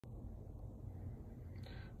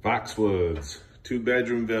Foxwoods,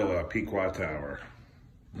 2-bedroom villa, Pequot Tower.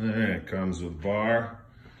 All right, comes with bar.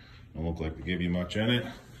 Don't look like they give you much in it.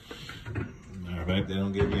 Matter of fact, they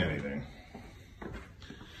don't give you anything.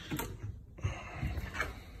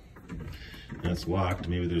 That's locked.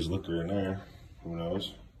 Maybe there's liquor in there. Who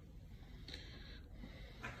knows?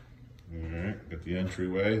 All right, got the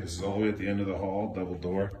entryway. This is all the way at the end of the hall, double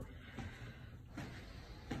door.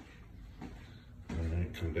 All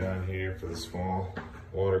right, come down here for the small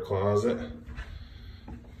water closet.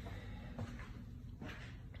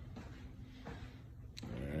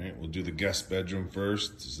 All right, we'll do the guest bedroom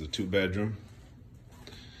first. This is a 2-bedroom.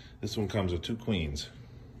 This one comes with 2 queens,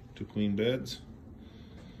 2 queen beds.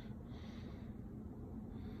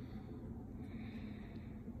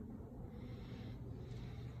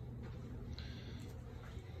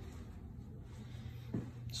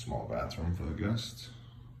 Small bathroom for the guests.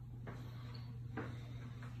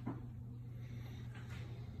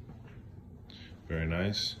 Very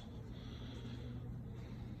nice.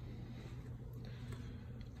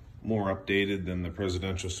 More updated than the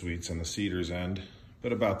presidential suites on the Cedars end,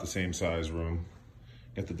 but about the same size room.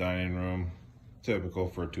 Got the dining room, typical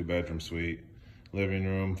for a 2-bedroom suite. Living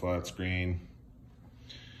room, flat screen.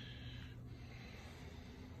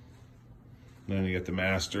 Then you get the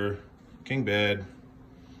master, king bed,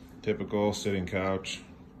 typical sitting couch.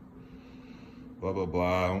 Blah, blah,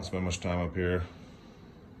 blah. I don't spend much time up here.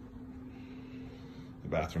 The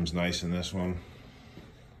bathroom's nice in this one.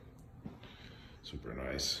 Super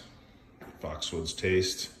nice. Foxwoods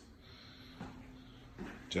taste.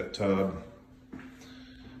 Jet tub.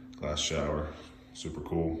 Glass shower. Super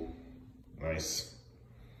cool. Nice.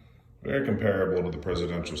 Very comparable to the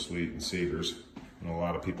presidential suite in Cedars. I know a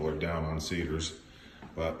lot of people are down on Cedars,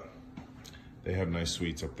 but they have nice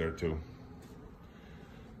suites up there too.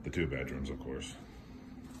 The 2 bedrooms, of course.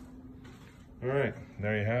 All right,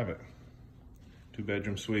 there you have it.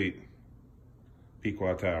 2-bedroom suite,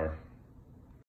 Pequot Tower.